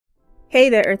Hey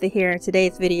there, Eartha here. In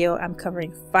today's video, I'm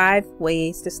covering 5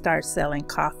 ways to start selling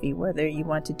coffee, whether you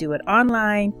want to do it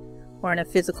online or in a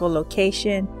physical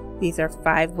location. These are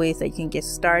 5 ways that you can get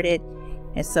started.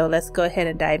 And so let's go ahead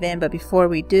and dive in. But before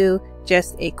we do,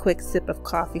 just a quick sip of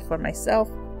coffee for myself.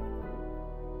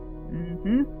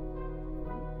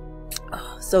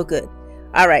 Oh, so good.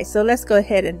 All right, so let's go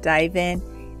ahead and dive in.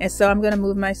 And so I'm going to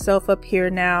move myself up here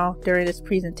now during this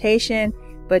presentation.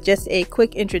 But just a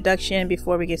quick introduction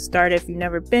before we get started. If you've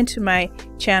never been to my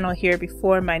channel here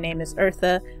before, my name is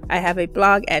Eartha. I have a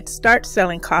blog at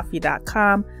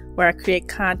startsellingcoffee.com where I create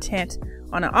content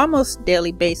on an almost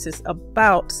daily basis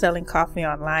about selling coffee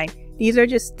online. These are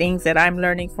just things that I'm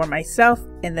learning for myself,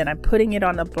 and then I'm putting it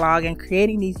on the blog and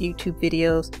creating these YouTube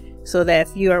videos so that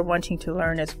if you are wanting to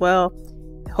learn as well,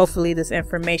 hopefully this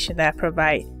information that I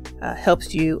provide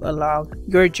helps you along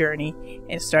your journey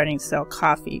in starting to sell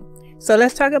coffee. So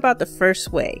let's talk about the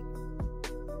first way.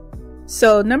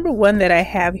 So number 1 that I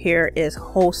have here is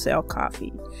wholesale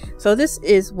coffee. So this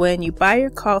is when you buy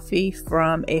your coffee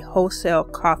from a wholesale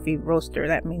coffee roaster.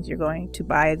 That means you're going to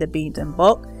buy the beans in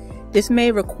bulk. This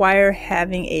may require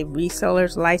having a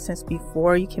reseller's license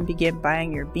before you can begin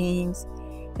buying your beans.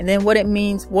 And then what it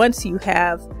means, once you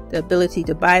have the ability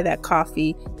to buy that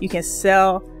coffee, you can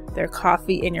sell their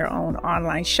coffee in your own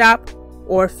online shop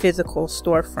or physical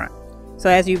storefront. So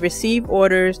as you receive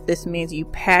orders, this means you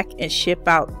pack and ship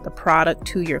out the product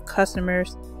to your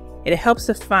customers. It helps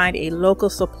to find a local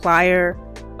supplier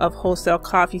of wholesale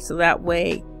coffee, so that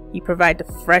way you provide the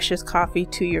freshest coffee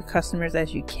to your customers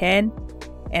as you can.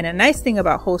 And a nice thing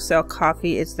about wholesale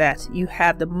coffee is that you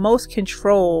have the most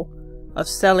control of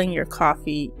selling your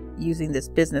coffee using this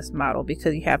business model,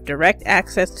 because you have direct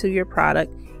access to your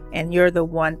product and you're the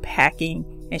one packing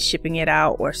and shipping it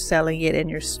out or selling it in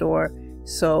your store.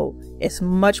 So it's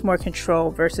much more control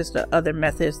versus the other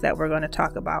methods that we're going to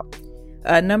talk about.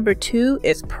 Number 2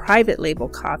 is private label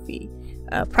coffee.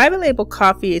 Private label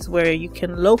coffee is where you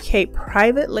can locate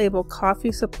private label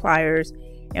coffee suppliers,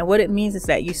 and what it means is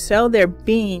that you sell their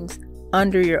beans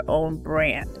under your own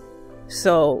brand.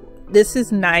 So this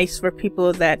is nice for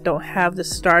people that don't have the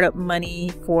startup money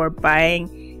for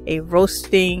buying a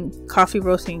coffee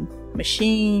roasting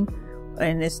machine,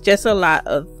 and it's just a lot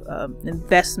of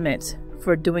investment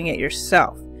for doing it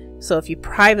yourself. So if you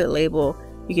private label,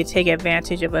 you can take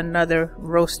advantage of another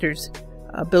roaster's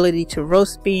ability to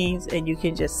roast beans, and you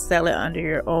can just sell it under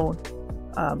your own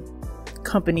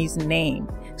company's name.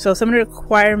 So some of the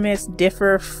requirements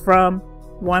differ from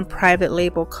one private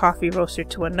label coffee roaster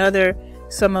to another.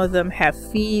 Some of them have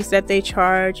fees that they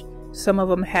charge. Some of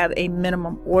them have a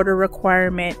minimum order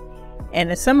requirement. And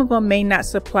then some of them may not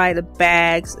supply the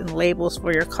bags and labels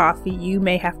for your coffee. You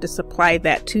may have to supply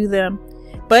that to them.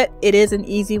 But it is an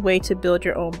easy way to build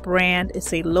your own brand.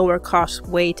 It's a lower cost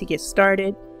way to get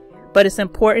started. But it's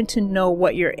important to know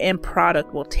what your end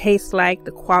product will taste like,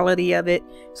 the quality of it.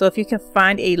 So if you can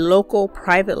find a local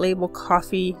private label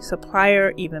coffee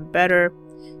supplier, even better,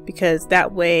 because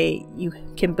that way you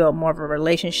can build more of a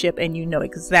relationship and you know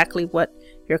exactly what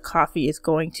your coffee is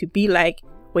going to be like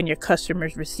when your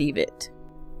customers receive it.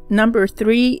 Number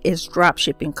 3 is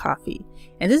dropshipping coffee.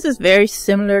 And this is very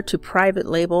similar to private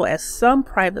label, as some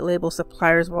private label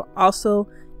suppliers will also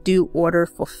do order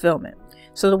fulfillment.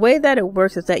 So the way that it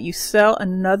works is that you sell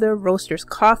another roaster's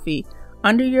coffee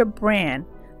under your brand,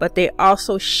 but they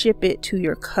also ship it to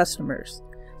your customers.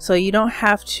 So you don't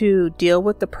have to deal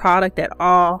with the product at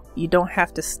all. You don't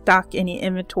have to stock any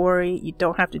inventory. You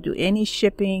don't have to do any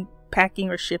shipping, packing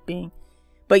or shipping.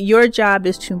 But your job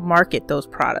is to market those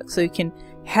products. So you can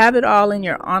have it all in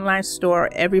your online store,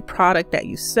 every product that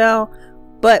you sell.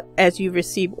 But as you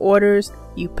receive orders,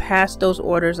 you pass those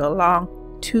orders along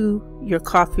to your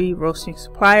coffee roasting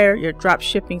supplier, your drop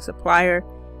shipping supplier,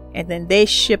 and then they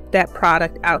ship that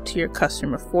product out to your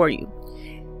customer for you.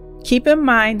 Keep in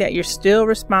mind that you're still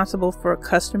responsible for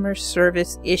customer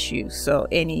service issues. So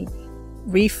any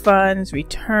refunds,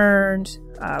 returns,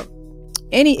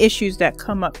 any issues that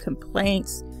come up,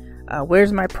 complaints,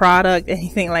 where's my product,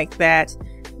 anything like that,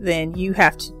 then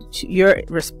you're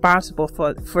responsible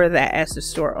for that as the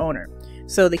store owner.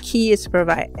 So the key is to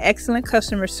provide excellent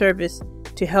customer service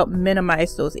to help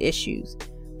minimize those issues.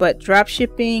 But drop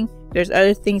shipping, there's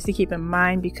other things to keep in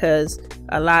mind, because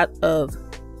a lot of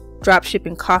drop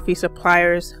shipping coffee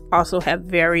suppliers also have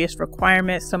various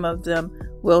requirements. Some of them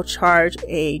will charge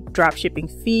a drop shipping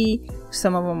fee.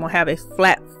 Some of them will have a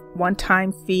flat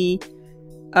one-time fee.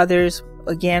 Others,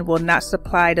 again, will not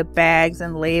supply the bags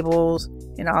and labels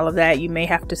and all of that. You may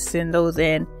have to send those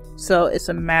in. So it's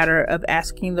a matter of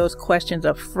asking those questions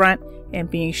up front and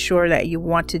being sure that you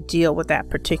want to deal with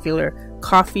that particular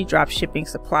coffee dropshipping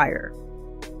supplier.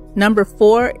 Number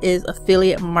 4 is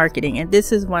affiliate marketing, and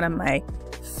this is one of my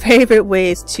favorite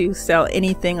ways to sell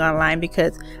anything online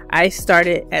because I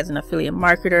started as an affiliate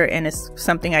marketer and it's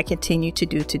something I continue to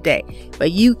do today.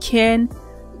 But you can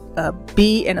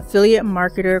be an affiliate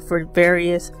marketer for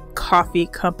various coffee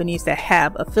companies that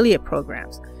have affiliate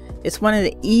programs. It's one of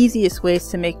the easiest ways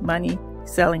to make money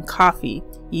selling coffee.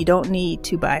 You don't need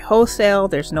to buy wholesale.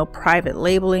 There's no private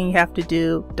labeling you have to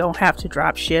do. Don't have to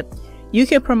drop ship. You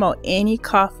can promote any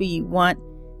coffee you want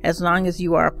as long as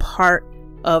you are a part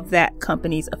of that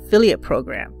company's affiliate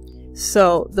program.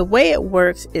 So the way it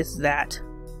works is that,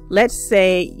 let's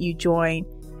say you join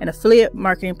an affiliate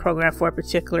marketing program for a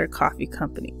particular coffee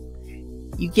company.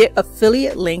 You get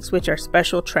affiliate links, which are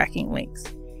special tracking links.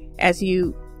 As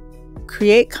you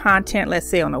create content, let's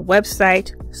say on a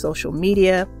website, social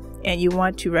media, and you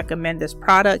want to recommend this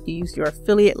product, you use your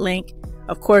affiliate link.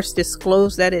 Of course,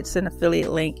 disclose that it's an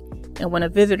affiliate link. And when a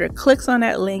visitor clicks on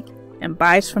that link and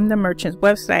buys from the merchant's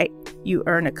website, you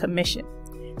earn a commission.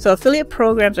 So affiliate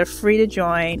programs are free to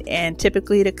join, and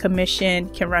typically the commission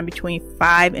can run between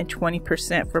 5 and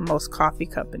 20% for most coffee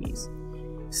companies.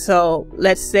 So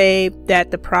let's say that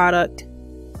the product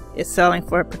is selling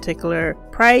for a particular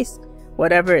price.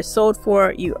 Whatever it's sold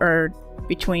for, you earn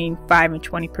between 5 and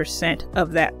 20%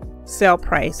 of that sale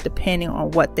price, depending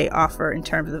on what they offer in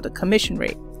terms of the commission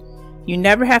rate. You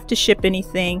never have to ship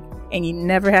anything, and you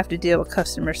never have to deal with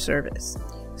customer service.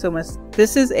 So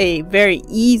this is a very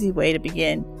easy way to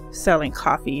begin selling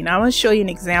coffee. Now I want to show you an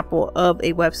example of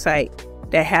a website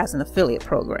that has an affiliate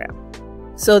program.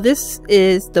 So this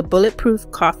is the Bulletproof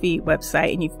Coffee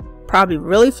website, and you're probably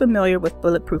really familiar with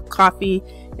Bulletproof Coffee.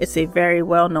 It's a very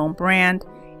well-known brand,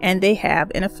 and they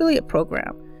have an affiliate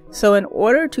program. So in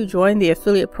order to join the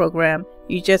affiliate program,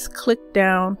 you just click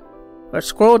down or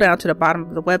scroll down to the bottom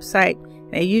of the website.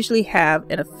 They usually have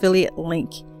an affiliate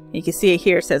link. You can see it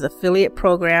here. It says affiliate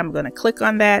program. I'm going to click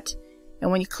on that.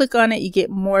 And when you click on it, you get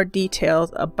more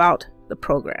details about the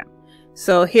program.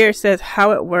 So here it says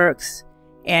how it works.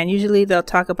 And usually they'll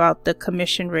talk about the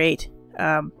commission rate.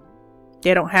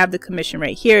 They don't have the commission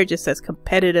rate here. It just says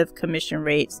competitive commission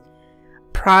rates.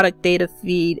 Product data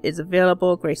feed is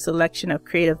available. Great selection of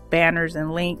creative banners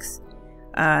and links.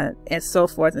 And so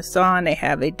forth and so on. They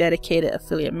have a dedicated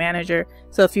affiliate manager.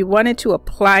 So if you wanted to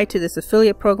apply to this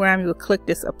affiliate program, you would click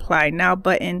this apply now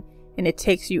button, and it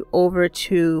takes you over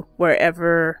to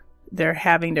wherever they're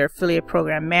having their affiliate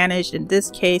program managed. In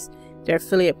this case, their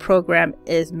affiliate program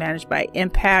is managed by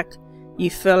Impact. You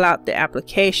fill out the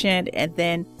application, and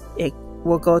then it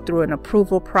will go through an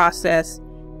approval process.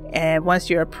 And once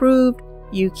you're approved,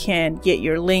 you can get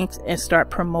your links and start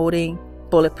promoting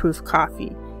Bulletproof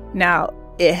Coffee. Now,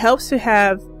 it helps to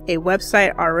have a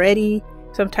website already,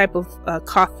 some type of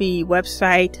coffee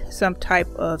website, some type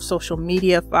of social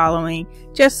media following,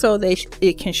 just so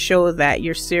it can show that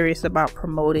you're serious about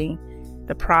promoting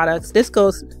the products. This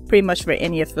goes pretty much for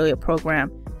any affiliate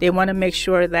program. They want to make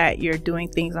sure that you're doing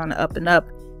things on the up and up,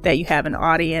 that you have an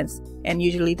audience, and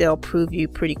usually they'll approve you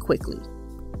pretty quickly.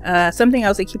 Something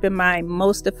else to keep in mind,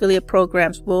 most affiliate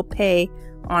programs will pay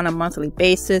on a monthly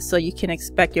basis, so you can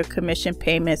expect your commission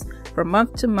payments from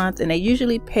month to month, and they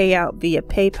usually pay out via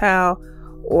PayPal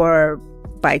or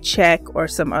by check or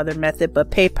some other method,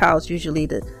 but PayPal is usually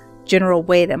the general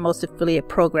way that most affiliate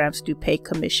programs do pay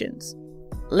commissions.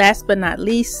 Last but not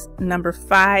least, number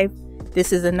 5,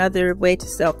 this is another way to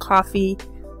sell coffee,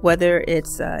 whether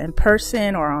it's in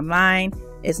person or online,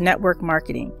 is network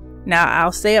marketing. Now,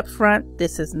 I'll say up front,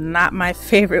 this is not my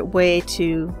favorite way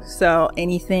to sell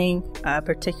anything,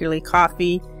 particularly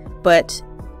coffee, but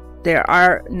there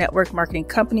are network marketing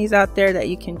companies out there that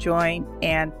you can join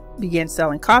and begin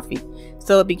selling coffee.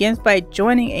 So it begins by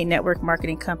joining a network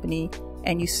marketing company,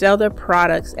 and you sell their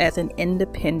products as an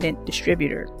independent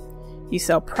distributor. You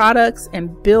sell products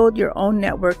and build your own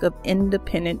network of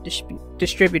independent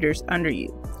distributors under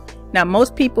you. Now,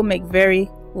 most people make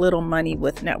very little money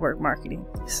with network marketing.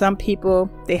 Some people,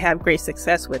 they have great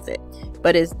success with it,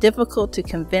 but it's difficult to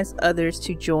convince others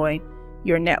to join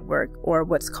your network, or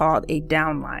what's called a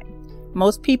downline.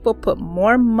 Most people put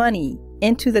more money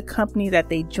into the company that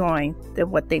they join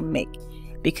than what they make,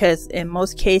 because in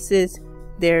most cases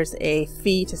there's a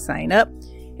fee to sign up,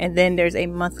 and then there's a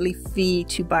monthly fee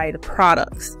to buy the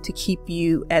products to keep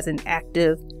you as an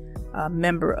active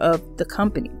member of the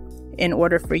company, in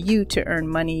order for you to earn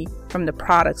money from the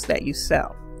products that you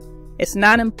sell. It's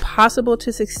not impossible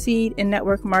to succeed in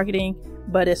network marketing,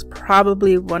 but it's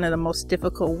probably one of the most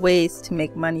difficult ways to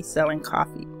make money selling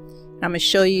coffee. I'm going to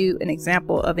show you an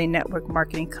example of a network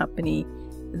marketing company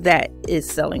that is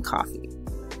selling coffee.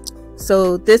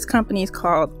 So this company is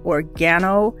called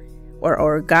Organo,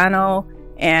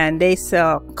 and they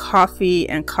sell coffee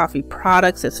and coffee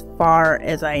products. As far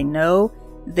as I know,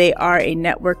 they are a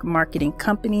network marketing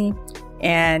company,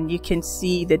 and you can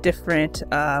see the different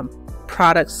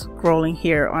products scrolling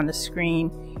here on the screen.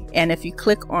 And if you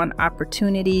click on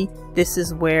opportunity, this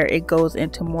is where it goes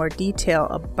into more detail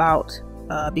about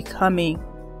becoming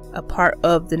a part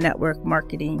of the network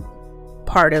marketing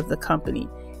part of the company.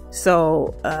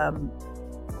 So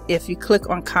if you click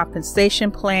on compensation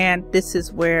plan, this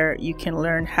is where you can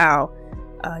learn how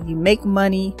you make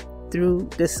money through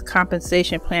this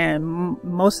compensation plan.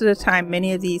 Most of the time,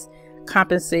 many of these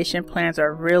compensation plans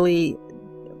are really,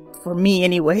 for me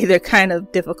anyway, they're kind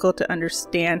of difficult to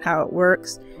understand how it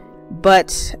works.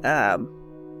 But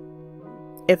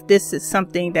if this is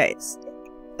something that's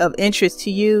of interest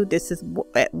to you, this is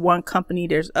at one company.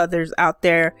 There's others out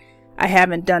there. I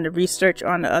haven't done the research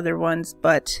on the other ones,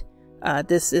 but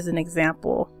this is an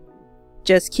example.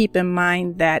 Just keep in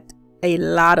mind that a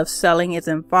lot of selling is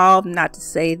involved. Not to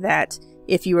say that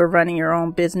if you were running your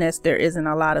own business, there isn't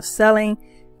a lot of selling.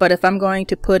 But if I'm going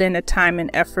to put in the time and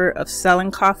effort of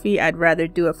selling coffee, I'd rather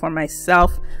do it for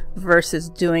myself versus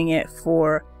doing it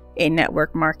for a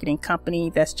network marketing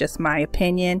company. That's just my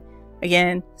opinion.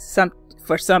 Again,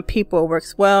 for some people it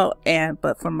works well,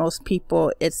 but for most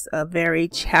people it's a very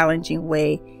challenging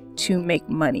way to make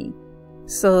money.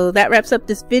 So that wraps up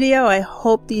this video. I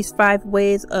hope these 5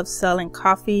 ways of selling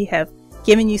coffee have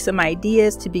given you some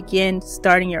ideas to begin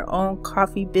starting your own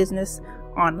coffee business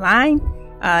online.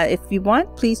 If you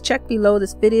want, please check below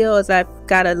this video, as I've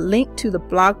got a link to the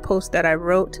blog post that I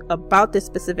wrote about this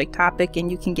specific topic, and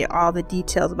you can get all the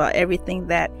details about everything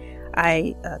that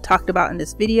I talked about in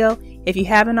this video. If you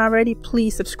haven't already,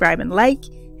 please subscribe and like.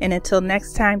 And until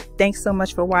next time, thanks so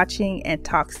much for watching, and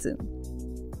talk soon.